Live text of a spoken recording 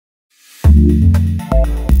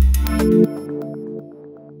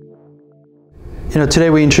Today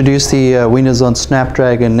we introduced the Windows on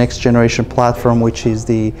Snapdragon next generation platform, which is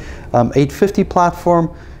the 850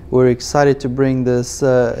 platform. We're excited to bring this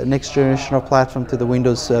next generation of platform to the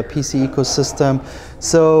Windows PC ecosystem.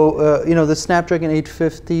 So, the Snapdragon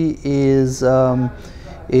 850 is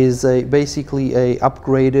basically a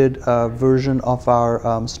upgraded version of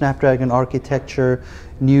our Snapdragon architecture,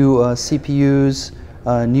 new CPUs,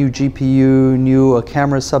 new GPU, new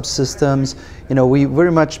camera subsystems. We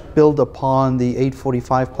very much build upon the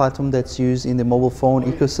 845 platform that's used in the mobile phone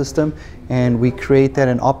ecosystem, and we create that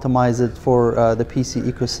and optimize it for the PC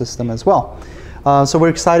ecosystem as well. So we're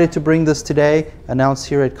excited to bring this today, announced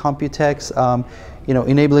here at Computex,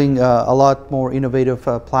 enabling a lot more innovative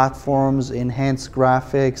platforms, enhanced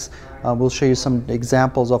graphics. We'll show you some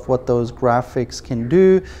examples of what those graphics can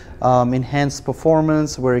do. Enhanced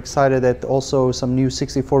performance. We're excited that also some new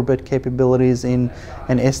 64-bit capabilities in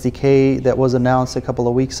an SDK that was announced a couple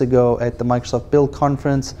of weeks ago at the Microsoft Build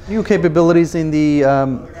Conference. New capabilities in the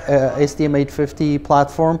STM850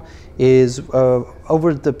 platform is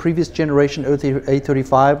over the previous generation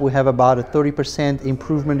 835, we have about a 30%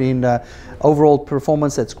 improvement in overall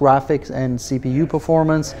performance, that's graphics and CPU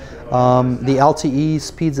performance. The LTE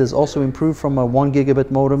speeds has also improved from a 1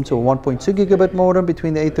 gigabit modem to a 1.2 gigabit modem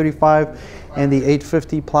between the 835 and the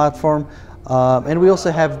 850 platform. And we also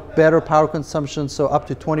have better power consumption, so up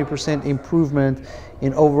to 20% improvement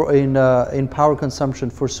in power consumption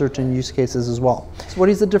for certain use cases as well. So what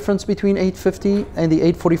is the difference between 850 and the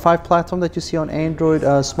 845 platform that you see on Android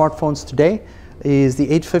smartphones today? Is the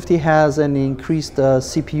 850 has an increased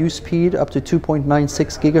CPU speed up to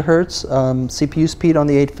 2.96 gigahertz CPU speed on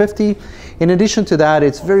the 850. In addition to that,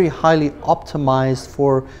 it's very highly optimized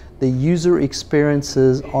for the user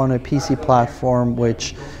experiences on a PC platform,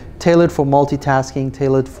 which tailored for multitasking,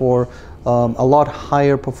 tailored for a lot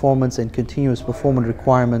higher performance and continuous performance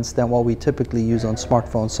requirements than what we typically use on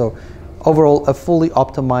smartphones. So overall, a fully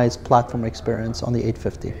optimized platform experience on the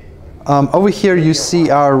 850. Over here you see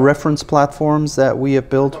our reference platforms that we have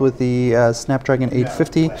built with the Snapdragon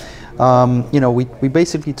 850. We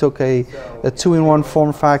basically took a two-in-one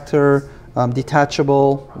form factor,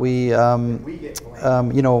 detachable. We one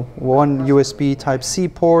USB Type-C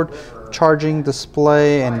port, charging,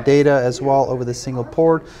 display, and data as well over the single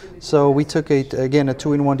port. So we took again a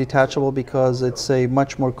two-in-one detachable because it's a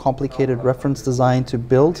much more complicated reference design to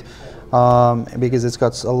build. Because it's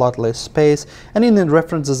got a lot less space, and in the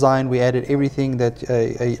reference design we added everything that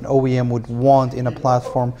an OEM would want in a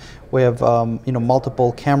platform. We have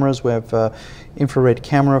multiple cameras. We have infrared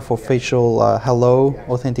camera for facial hello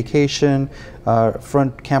authentication,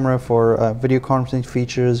 front camera for video conferencing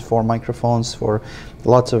features, for microphones, for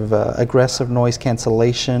lots of aggressive noise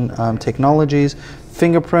cancellation technologies,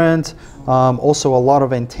 fingerprint, also a lot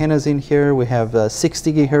of antennas in here. We have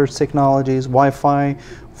 60 gigahertz technologies, Wi-Fi,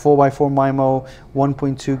 4x4 MIMO,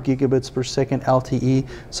 1.2 gigabits per second LTE.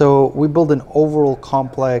 So we build an overall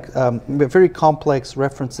complex, very complex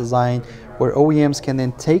reference design where OEMs can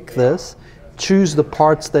then take this, choose the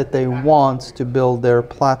parts that they want to build their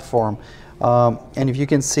platform. And if you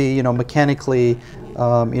can see, mechanically,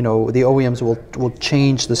 the OEMs will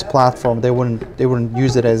change this platform. They wouldn't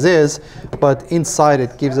use it as is, but inside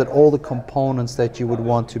it gives it all the components that you would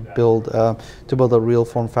want to build a real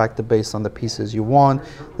form factor based on the pieces you want.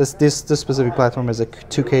 This specific platform is a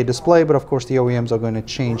 2K display, but of course the OEMs are going to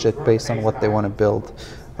change it based on what they want to build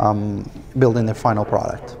in their final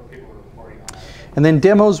product. And then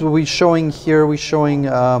demos we're showing here,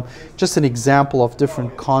 just an example of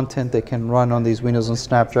different content that can run on these Windows on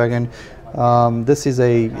Snapdragon. This is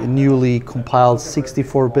a newly compiled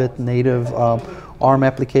 64-bit native ARM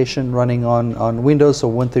application running on Windows, so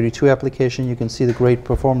 132 application. You can see the great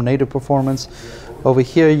native performance. Over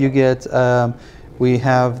here you get, we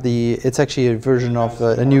have it's actually a version of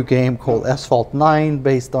a new game called Asphalt 9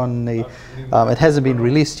 based on it hasn't been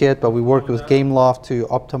released yet, but we worked with Gameloft to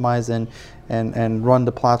optimize and run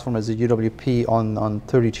the platform as a UWP on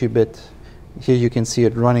 32-bit. Here you can see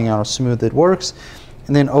it running how smooth it works.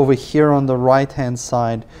 And then over here on the right-hand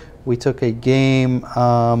side, we took a game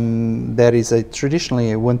that is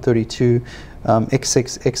traditionally a 132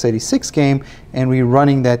 x86 game, and we're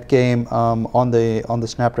running that game on the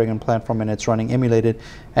Snapdragon platform, and it's running emulated.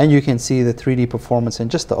 And you can see the 3D performance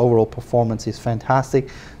and just the overall performance is fantastic.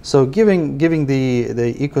 So giving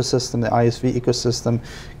the ecosystem, the ISV ecosystem,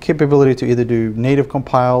 capability to either do native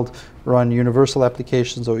compiled, run universal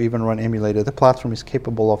applications, or even run emulated. The platform is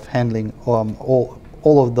capable of handling all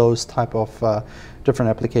of those type of different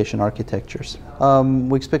application architectures.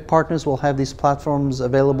 We expect partners will have these platforms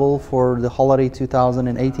available for the holiday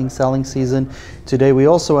 2018 selling season. Today we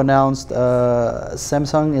also announced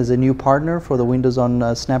Samsung is a new partner for the Windows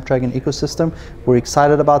on Snapdragon ecosystem. We're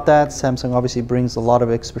excited about that. Samsung obviously brings a lot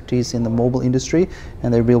of expertise in the mobile industry,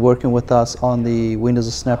 and they'll be working with us on the Windows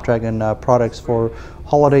on Snapdragon products for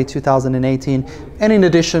holiday 2018. And in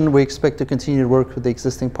addition, we expect to continue to work with the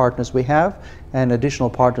existing partners we have, and additional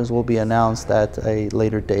partners will be announced at a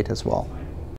later date as well.